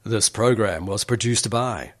This program was produced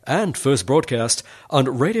by and first broadcast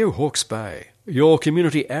on Radio Hawke's Bay, your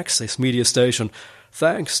community access media station.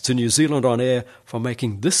 Thanks to New Zealand On Air for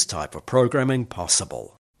making this type of programming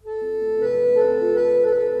possible.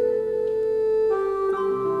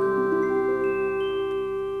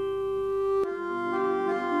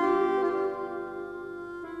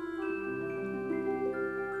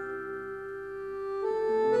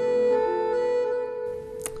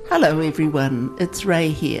 Hello everyone, it's Ray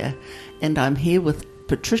here, and I'm here with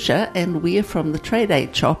Patricia, and we're from the Trade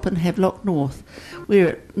Aid Shop in Havelock North. We're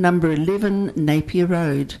at number 11 Napier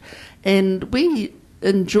Road, and we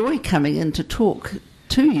enjoy coming in to talk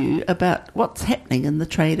to you about what's happening in the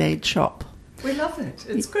Trade Aid Shop. We love it.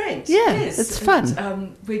 It's great. Yeah, yes. It's fun.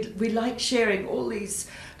 And, we like sharing all these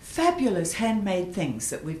fabulous handmade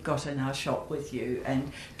things that we've got in our shop with you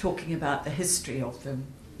and talking about the history of them.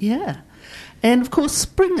 Yeah. And of course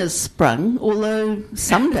spring has sprung, although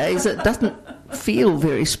some days it doesn't feel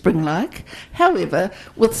very spring-like. However,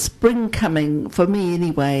 with spring coming, for me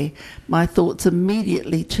anyway, my thoughts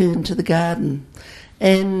immediately turn to the garden.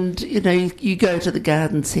 And, you go to the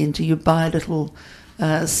garden centre, you buy little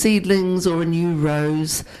seedlings or a new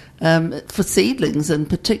rose. For seedlings in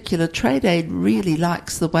particular, Trade Aid really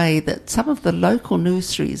likes the way that some of the local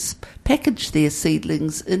nurseries package their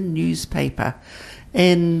seedlings in newspaper.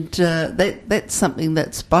 And that's something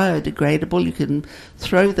that's biodegradable. You can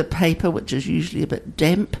throw the paper, which is usually a bit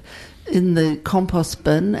damp, in the compost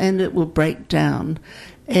bin and it will break down.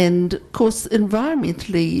 And, of course,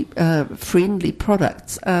 environmentally friendly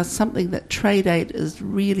products are something that Trade Aid is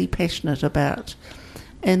really passionate about.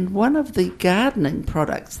 And one of the gardening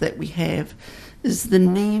products that we have is the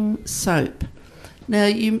neem soap. Now,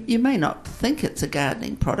 you may not think it's a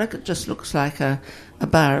gardening product. It just looks like a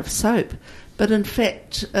bar of soap. But in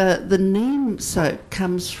fact, the neem soap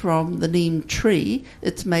comes from the neem tree.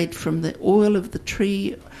 It's made from the oil of the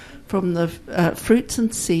tree, from the fruits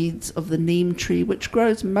and seeds of the neem tree, which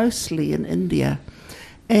grows mostly in India.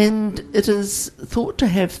 And it is thought to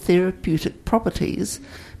have therapeutic properties,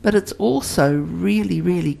 but it's also really,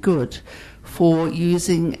 really good for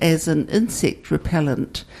using as an insect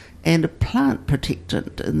repellent and a plant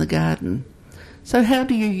protectant in the garden. So how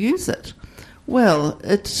do you use it? Well,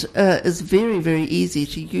 it is very, very easy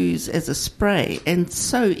to use as a spray and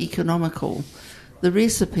so economical. The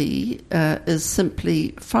recipe is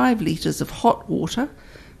simply 5 litres of hot water,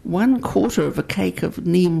 1/4 of a cake of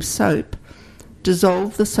neem soap.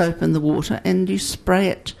 Dissolve the soap in the water and you spray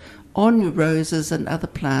it on your roses and other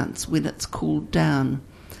plants when it's cooled down.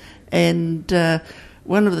 And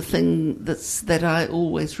one of the things that I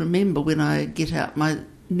always remember when I get out my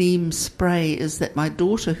neem spray is that my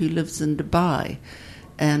daughter, who lives in Dubai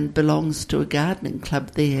and belongs to a gardening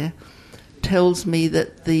club there, tells me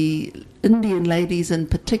that the Indian ladies in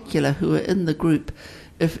particular who are in the group,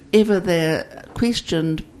 if ever they're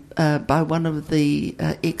questioned by one of the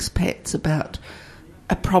expats about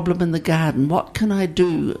a problem in the garden, what can I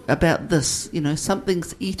do about this?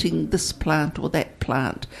 Something's eating this plant or that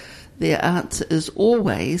plant. Their answer is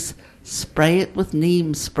always, spray it with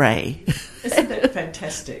neem spray. Isn't that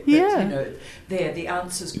fantastic? Yeah. That, the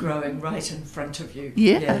answer's growing right in front of you.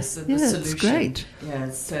 Yeah. Yes, and the solution. It's great. Yeah,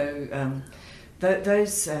 so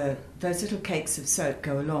those little cakes of soap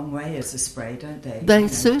go a long way as a spray, don't they? They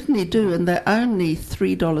certainly do, and they're only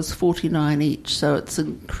 $3.49 each, so it's an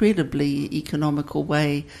incredibly economical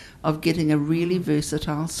way of getting a really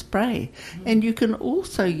versatile spray. And you can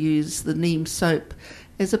also use the neem soap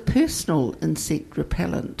as a personal insect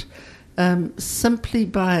repellent, simply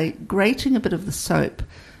by grating a bit of the soap,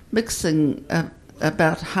 mixing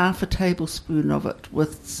about half a tablespoon of it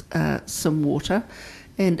with some water,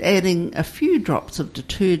 and adding a few drops of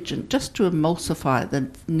detergent just to emulsify the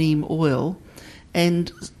neem oil,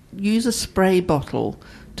 and use a spray bottle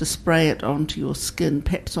to spray it onto your skin,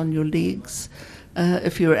 perhaps on your legs,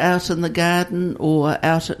 if you're out in the garden or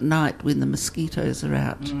out at night when the mosquitoes are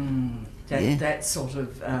out. That sort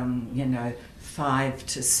of, 5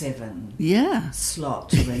 to 7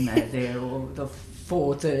 slot when they're there, or the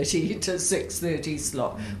 4:30 to 6:30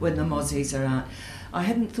 slot when the mozzies are out. I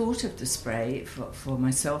hadn't thought of the spray for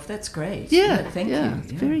myself. That's great. Thank you.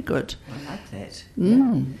 It's very good. I like that.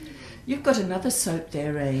 Mm. Yeah. You've got another soap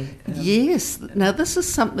there, Ray. Yes. Now, this is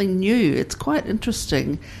something new. It's quite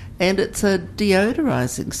interesting, and it's a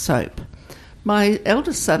deodorizing soap. My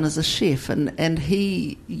eldest son is a chef, and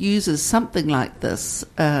he uses something like this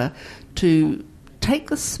to take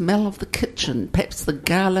the smell of the kitchen, perhaps the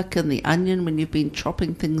garlic and the onion when you've been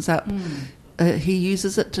chopping things up. He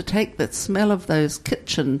uses it to take the smell of those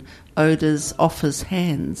kitchen odours off his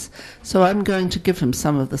hands. So I'm going to give him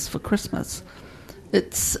some of this for Christmas.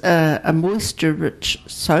 It's a moisture-rich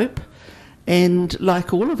soap, and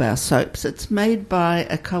like all of our soaps, it's made by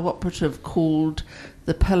a cooperative called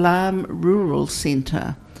the Palam Rural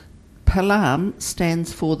Centre. Palam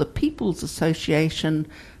stands for the People's Association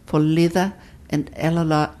for Leather and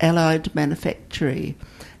Allied Manufacturing,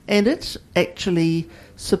 and it actually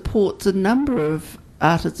supports a number of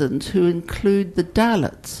artisans who include the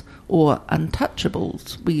Dalits, or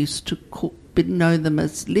untouchables. We used to know them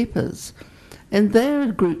as lepers. And they're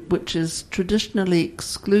a group which is traditionally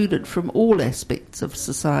excluded from all aspects of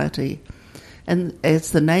society. And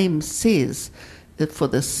as the name says, for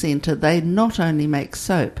this centre, they not only make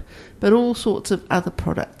soap, but all sorts of other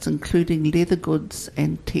products, including leather goods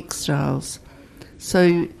and textiles.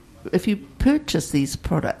 So if you purchase these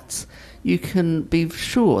products, you can be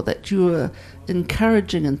sure that you are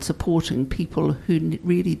encouraging and supporting people who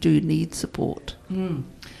really do need support.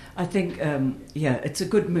 I think, it's a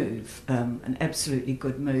good move, an absolutely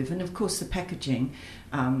good move. And of course the packaging,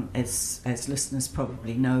 as listeners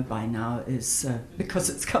probably know by now, is,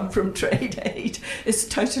 because it's come from Trade Aid, is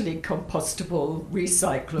totally compostable,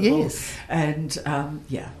 recyclable. Yes. And,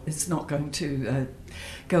 it's not going to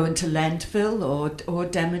go into landfill or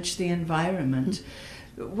damage the environment.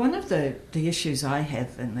 One of the issues I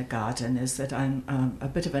have in the garden is that I'm a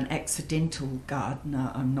bit of an accidental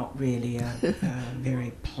gardener. I'm not really a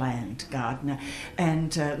very planned gardener.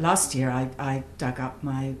 And last year I dug up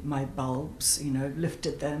my bulbs,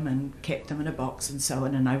 lifted them and kept them in a box and so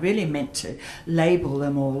on. And I really meant to label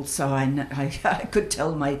them all so I could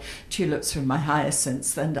tell my tulips from my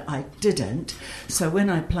hyacinths, and I didn't. So when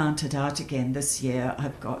I planted out again this year,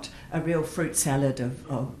 I've got a real fruit salad of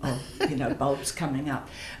bulbs coming up.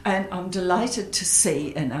 And I'm delighted to see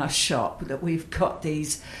in our shop that we've got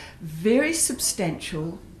these very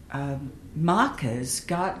substantial markers,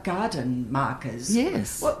 garden markers.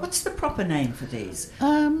 Yes. What's the proper name for these?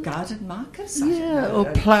 Garden markers? Or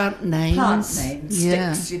plant names. Plant names,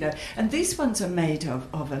 sticks, And these ones are made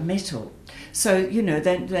of a metal. So,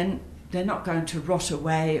 then they're not going to rot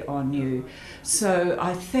away on you. So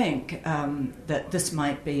I think that this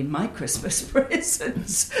might be my Christmas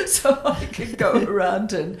presents, so I can go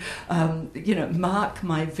around and mark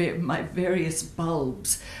my various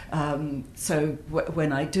bulbs. So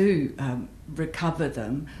when I do recover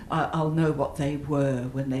them, I'll know what they were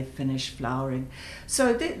when they finished flowering.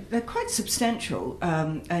 So they're quite substantial,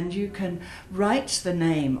 and you can write the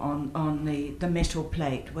name on the metal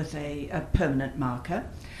plate with a permanent marker,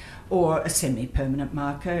 or a semi-permanent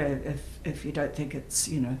marker if you don't think it's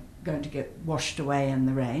going to get washed away in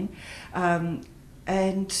the rain. And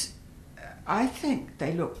I think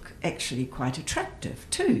they look actually quite attractive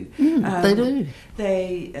too. They do.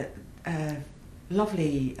 They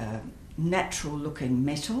lovely natural looking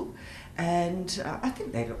metal, and I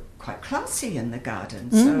think they look quite classy in the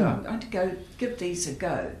garden. So I'm going to go give these a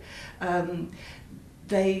go.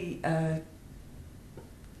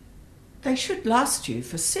 They should last you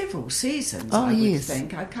for several seasons, I would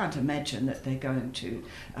think. I can't imagine that they're going to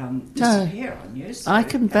disappear on you. So, I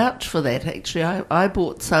can vouch for that, actually. I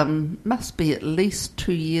bought some, must be at least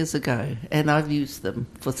 2 years ago, and I've used them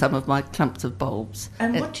for some of my clumps of bulbs.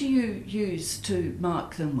 And what do you use to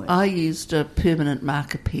mark them with? I used a permanent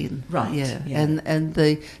marker pen. Right, yeah. And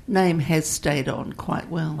the name has stayed on quite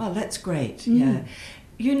well. Oh, that's great, yeah.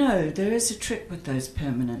 There is a trick with those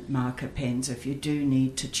permanent marker pens. If you do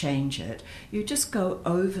need to change it, you just go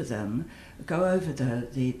over the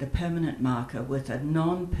permanent marker with a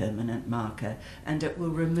non-permanent marker, and it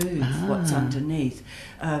will remove what's underneath.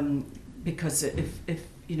 Because if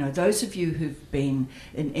those of you who've been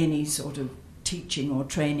in any sort of teaching or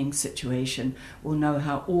training situation will know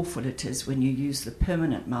how awful it is when you use the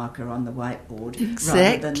permanent marker on the whiteboard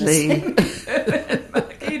rather than the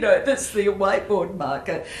that's the whiteboard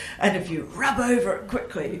marker, and if you rub over it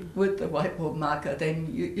quickly with the whiteboard marker,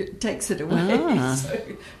 then it takes it away. So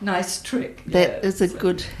nice trick. That is a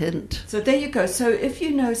good hint. So there you go. So if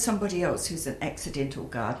you know somebody else who's an accidental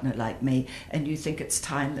gardener like me, and you think it's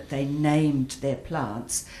time that they named their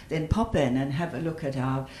plants, then pop in and have a look at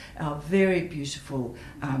our very beautiful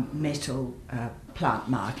metal plant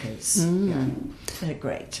markers. They're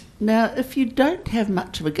great. Now, if you don't have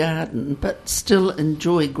much of a garden but still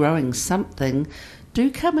enjoy growing something,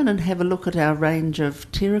 do come in and have a look at our range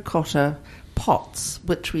of terracotta pots,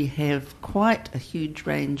 which we have quite a huge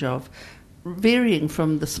range of, varying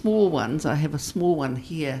from the small ones. I have a small one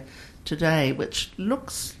here today, which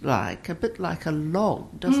looks a bit like a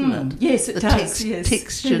log, doesn't it? Yes, it does. Yes,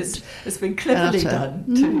 textured. Yes. It's been cleverly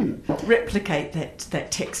done to replicate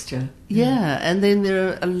that texture. Yeah, and then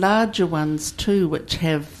there are larger ones too, which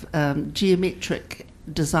have geometric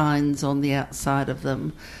designs on the outside of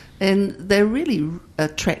them, and they're really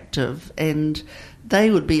attractive, and they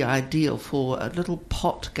would be ideal for a little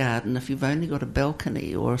pot garden if you've only got a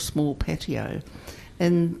balcony or a small patio.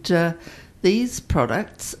 And these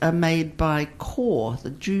products are made by Core, the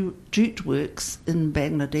jute works in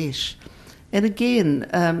Bangladesh. And again,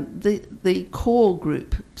 the Core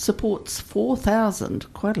group supports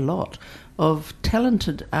 4,000, quite a lot, of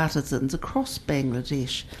talented artisans across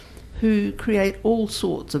Bangladesh who create all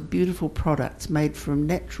sorts of beautiful products made from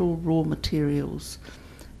natural raw materials.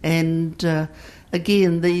 And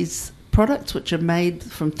again, these products, which are made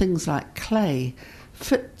from things like clay,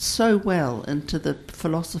 fit so well into the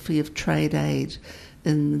philosophy of trade aid,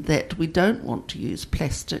 in that we don't want to use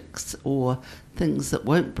plastics or things that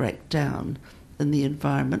won't break down in the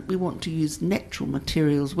environment. We want to use natural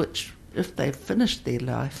materials which, if they've finished their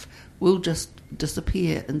life, will just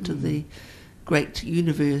disappear into the great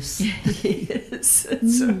universe. Yes,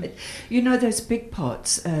 that's right. You know, those big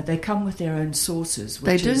pots, they come with their own saucers,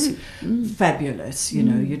 which is fabulous. You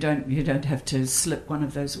know, you don't have to slip one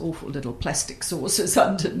of those awful little plastic saucers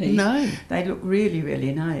underneath. No. They look really,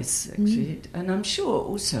 really nice, actually. And I'm sure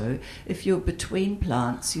also, if you're between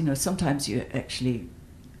plants, you know, sometimes you actually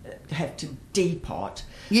have to depot.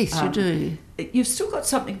 Yes, you do. You've still got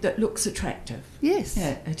something that looks attractive. Yes.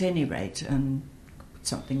 Yeah, at any rate, and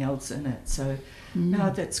something else in it. So, no,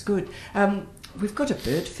 that's good. We've got a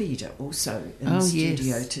bird feeder also in the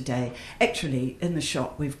studio today. Actually, in the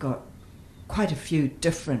shop, we've got quite a few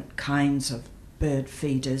different kinds of bird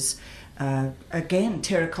feeders. Again,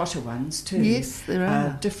 terracotta ones too. Yes, there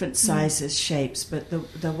are. Different sizes, shapes, but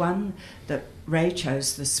the one that Ray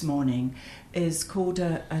chose this morning is called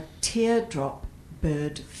a teardrop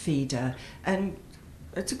bird feeder. And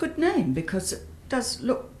it's a good name because it does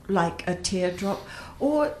look like a teardrop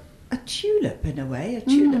or a tulip in a way, a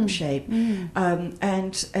tulip shape.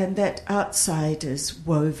 And that outside is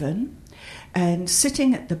woven. And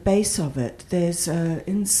sitting at the base of it, there's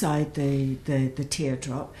inside the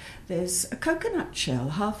teardrop, there's a coconut shell,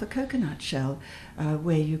 half a coconut shell,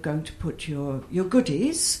 where you're going to put your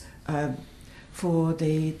goodies for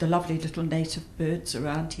the lovely little native birds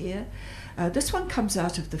around here. This one comes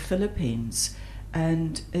out of the Philippines,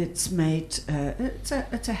 and it's made. It's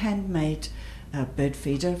a handmade bird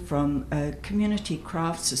feeder from a Community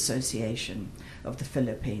Crafts Association of the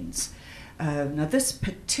Philippines. Now, this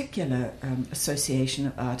particular association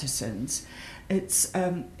of artisans, it's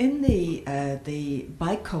in the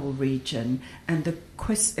Bicol region and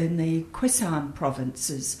in the Quezon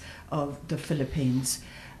provinces of the Philippines.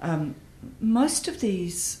 Most of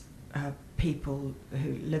these people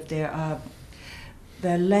who live there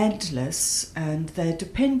they're landless, and they're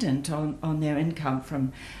dependent on their income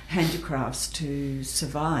from handicrafts to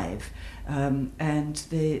survive. And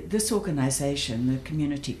this organisation, the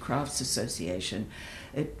Community Crafts Association,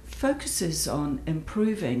 it focuses on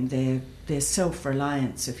improving their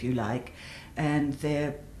self-reliance, if you like, and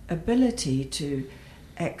their ability to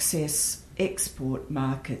access export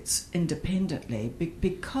markets independently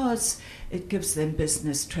because it gives them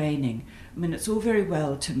business training. I mean, it's all very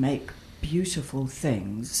well to make beautiful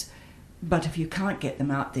things, but if you can't get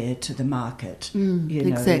them out there to the market, you know,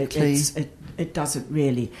 exactly. it doesn't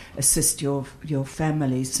really assist your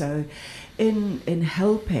family. So in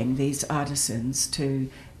helping these artisans to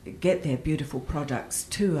get their beautiful products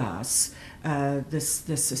to us,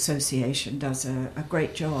 this association does a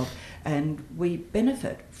great job, and we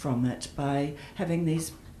benefit from it by having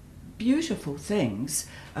these beautiful things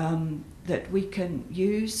that we can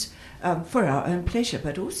use for our own pleasure,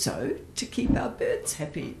 but also to keep our birds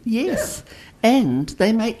happy. Yes, and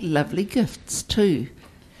they make lovely gifts too.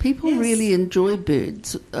 People really enjoy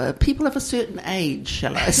birds. People of a certain age,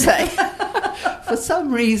 shall I say. For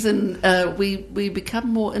some reason, we become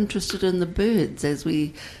more interested in the birds as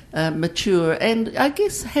we mature, and I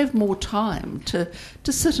guess have more time to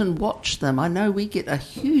sit and watch them. I know we get a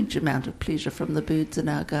huge amount of pleasure from the birds in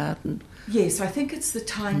our garden. Yes, I think it's the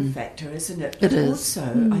time factor, isn't it? But it is.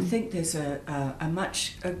 Also, I think there's a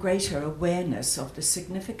much greater awareness of the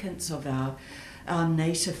significance of our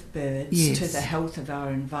native birds to the health of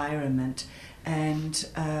our environment. And,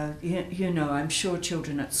 you know, I'm sure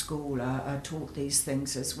children at school are taught these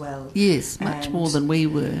things as well. Yes, much more than we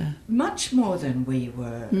were. Much more than we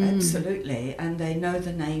were, absolutely. And they know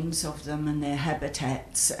the names of them and their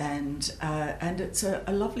habitats, and it's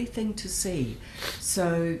a lovely thing to see.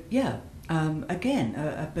 So, yeah, again,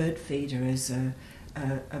 a bird feeder is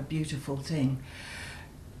a beautiful thing.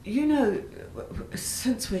 You know,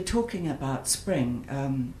 since we're talking about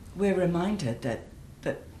spring, we're reminded that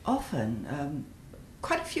often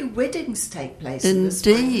quite a few weddings take place in this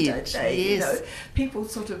spring, don't they? Yes. You know, people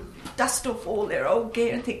sort of dust off all their old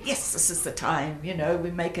gear and think, yes, this is the time, you know, we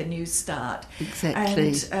make a new start.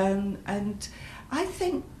 Exactly. And I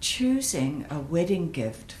think choosing a wedding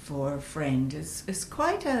gift for a friend is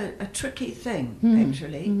quite a tricky thing,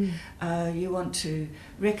 actually. You want to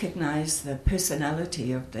recognise the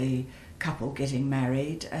personality of the couple getting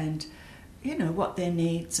married and, you know, what their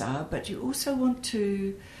needs are, but you also want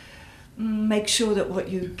to make sure that what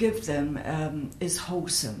you give them is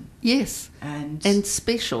wholesome. Yes, and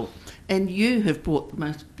special. And you have brought the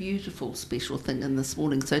most beautiful special thing in this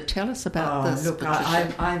morning. So tell us about this. Look,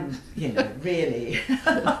 I'm, you know, really,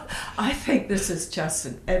 I think this is just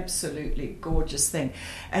an absolutely gorgeous thing.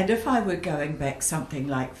 And if I were going back something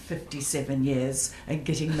like 57 years and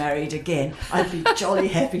getting married again, I'd be jolly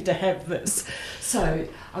happy to have this. So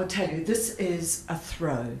I'll tell you, this is a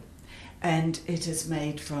throw. And it is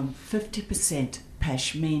made from 50%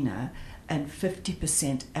 pashmina and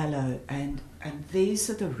 50% aloe, and these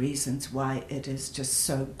are the reasons why it is just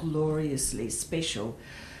so gloriously special.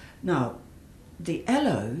 Now, the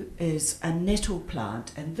aloe is a nettle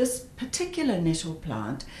plant, and this particular nettle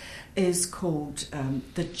plant is called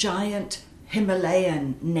the giant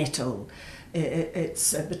Himalayan nettle.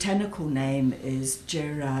 Its botanical name is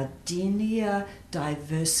Gerardinia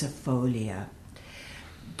diversifolia.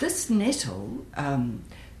 This nettle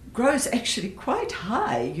grows actually quite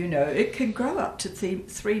high, you know. It can grow up to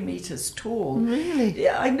 3 meters tall. Really?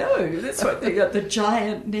 Yeah, I know. That's what they got, the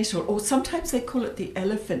giant nettle, or sometimes they call it the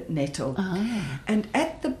elephant nettle. Ah. And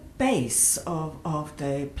at the base of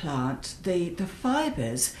the plant, the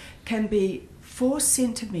fibres can be 4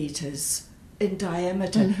 centimeters in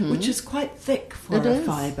diameter, which is quite thick for a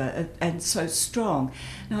fibre and so strong.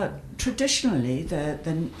 Now, traditionally,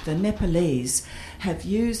 the Nepalese have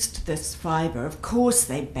used this fibre. Of course,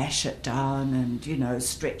 they bash it down and, you know,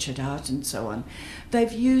 stretch it out and so on.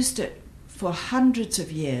 They've used it for hundreds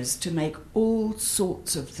of years to make all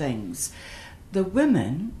sorts of things. The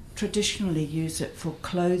women traditionally use it for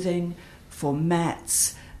clothing, for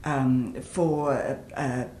mats, for,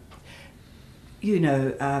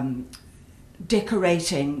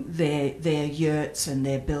 decorating their yurts and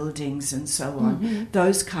their buildings and so on,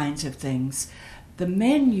 those kinds of things. The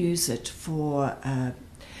men use it for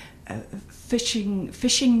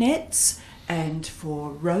fishing nets and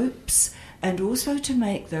for ropes, and also to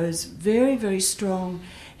make those very, very strong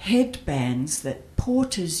headbands that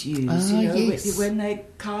porters use, yes. when they're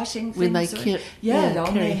carting things. When they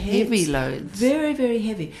on carry their heads. Heavy loads. Very, very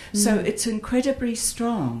heavy. So it's incredibly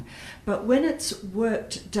strong. But when it's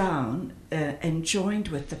worked down and joined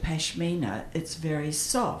with the pashmina, it's very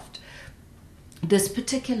soft. This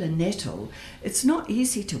particular nettle, it's not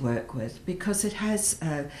easy to work with because it has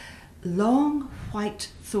long white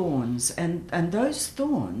thorns, and those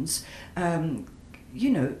thorns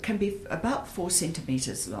can be about 4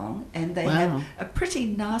 centimeters long, and they have a pretty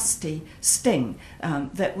nasty sting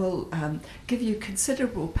that will give you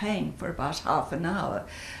considerable pain for about half an hour.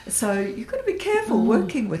 So you've got to be careful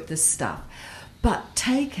working with this stuff. But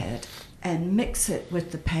take it and mix it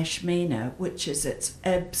with the pashmina, which is its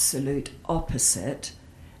absolute opposite,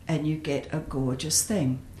 and you get a gorgeous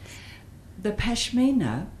thing. The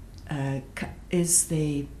pashmina is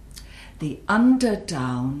the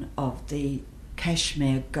underdown of the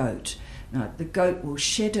Kashmir goat. Now, the goat will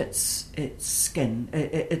shed its skin,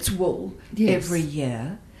 its wool, every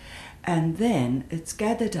year, and then it's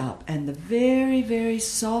gathered up, and the very, very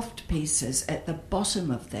soft pieces at the bottom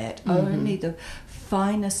of that, only the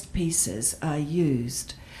finest pieces are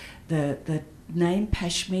used. The name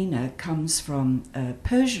pashmina comes from a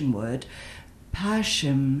Persian word,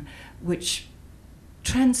 pashim, which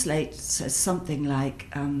translates as something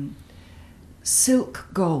like silk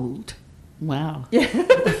gold. Wow. Yeah,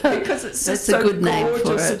 because it's just so a good name gorgeous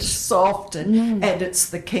for it. and soft, and it's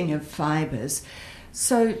the king of fibres.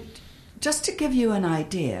 So just to give you an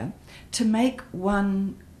idea, to make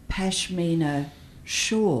one pashmina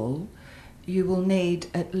shawl, you will need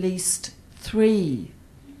at least 3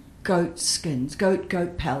 goat skins, goat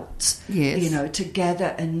pelts, to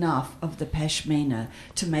gather enough of the pashmina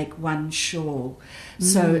to make one shawl.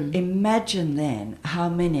 So imagine then how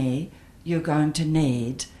many you're going to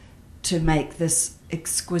need to make this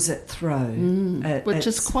exquisite throw, which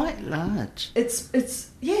is quite large. It's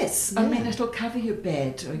yes. I mean, it'll cover your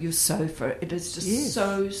bed or your sofa. It is just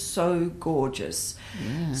so gorgeous.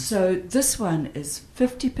 Yeah. So this one is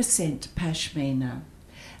 50% pashmina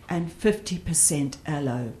and 50%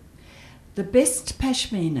 aloe. The best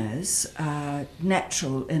pashminas are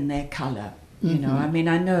natural in their colour. You know, I mean,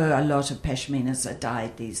 I know a lot of pashminas are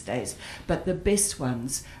dyed these days, but the best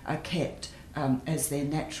ones are kept as their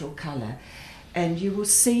natural colour. And you will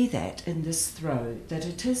see that in this throw, that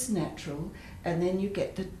it is natural, and then you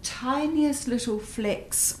get the tiniest little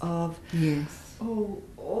flecks of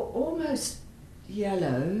almost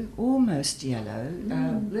yellow,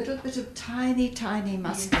 little bit of tiny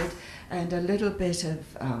mustard, and a little bit of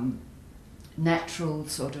natural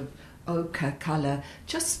sort of ochre colour,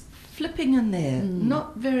 just flipping in there,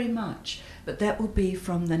 not very much, but that will be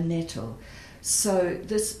from the nettle. So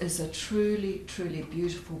this is a truly, truly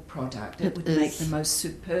beautiful product. It would make the most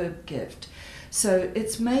superb gift. So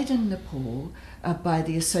it's made in Nepal by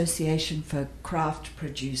the Association for Craft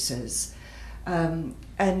Producers. And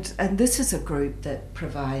this is a group that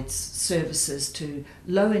provides services to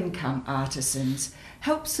low-income artisans,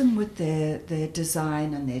 helps them with their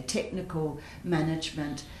design and their technical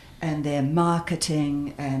management and their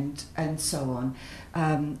marketing and so on,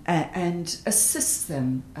 and assists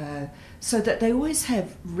them so that they always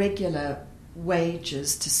have regular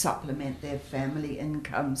wages to supplement their family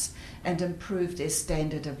incomes and improve their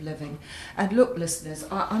standard of living. And look, listeners,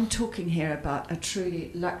 I'm talking here about a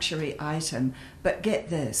truly luxury item, but get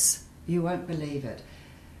this, you won't believe it.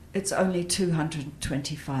 It's only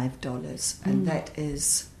 $225, and that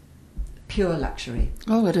is pure luxury.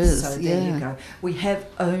 Oh, it is. So there you go. We have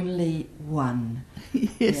only one.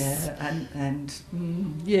 Yes. Yeah, and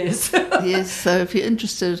yes. Yes, so if you're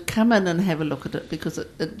interested, come in and have a look at it, because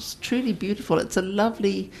it's truly beautiful. It's a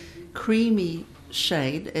lovely, creamy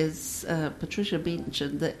shade, as Patricia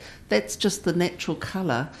mentioned. That's just the natural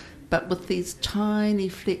colour, but with these tiny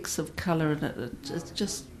flecks of colour in it, it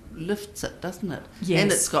just lifts it, doesn't it? Yes.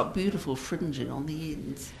 And it's got beautiful fringing on the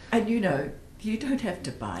ends. And you don't have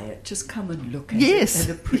to buy it, just come and look at it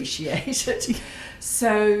and appreciate it.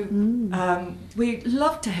 So we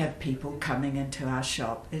love to have people coming into our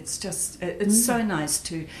shop. It's just, it's so nice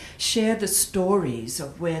to share the stories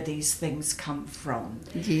of where these things come from.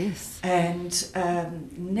 Yes. And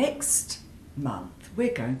next month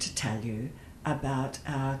we're going to tell you about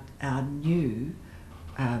our new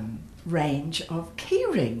range of key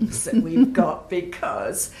rings that we've got,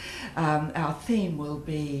 because our theme will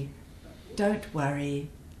be "Don't worry,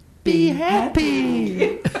 be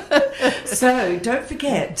happy." So don't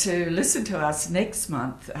forget to listen to us next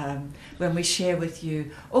month when we share with you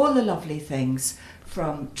all the lovely things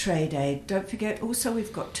from Trade Aid. Don't forget, also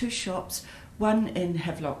we've got 2 shops, one in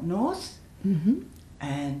Havelock North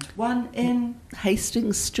and one in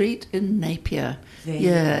Hastings Street in Napier.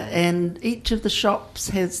 There. And each of the shops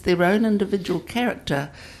has their own individual character,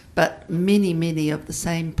 but many of the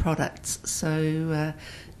same products. So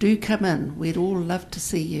do come in. We'd all love to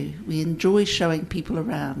see you. We enjoy showing people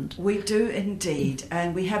around. We do indeed.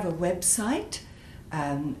 And we have a website,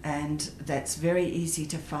 and that's very easy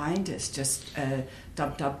to find. It's just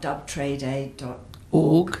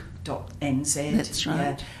www.tradeaid.org.nz. That's right.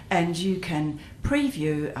 Yeah. And you can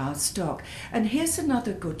preview our stock. And here's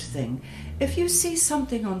another good thing. If you see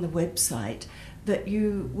something on the website that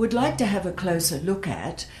you would like to have a closer look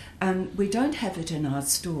at, and we don't have it in our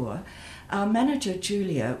store, our manager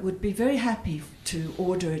Julia would be very happy to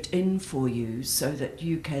order it in for you so that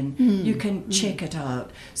you can check it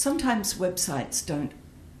out. Sometimes websites don't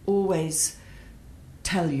always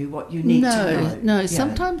tell you what you need to know. No,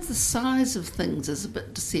 sometimes the size of things is a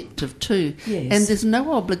bit deceptive too. Yes. And there's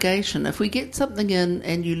no obligation. If we get something in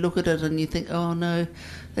and you look at it and you think, oh no,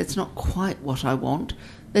 that's not quite what I want,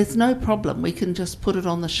 there's no problem. We can just put it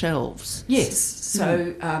on the shelves. Yes.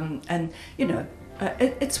 So, and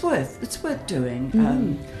it's worth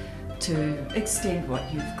doing to extend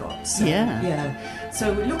what you've got. So, yeah.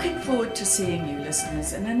 So we're looking forward to seeing you,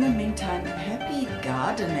 listeners. And in the meantime, happy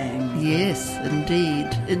gardening. Yes, indeed.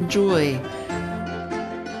 Enjoy.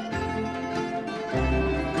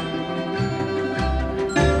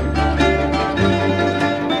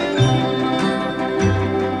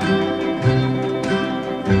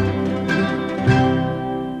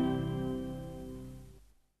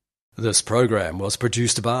 This program was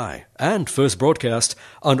produced by and first broadcast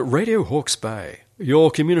on Radio Hawke's Bay, your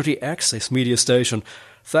community access media station.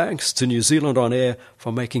 Thanks to New Zealand On Air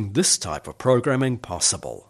for making this type of programming possible.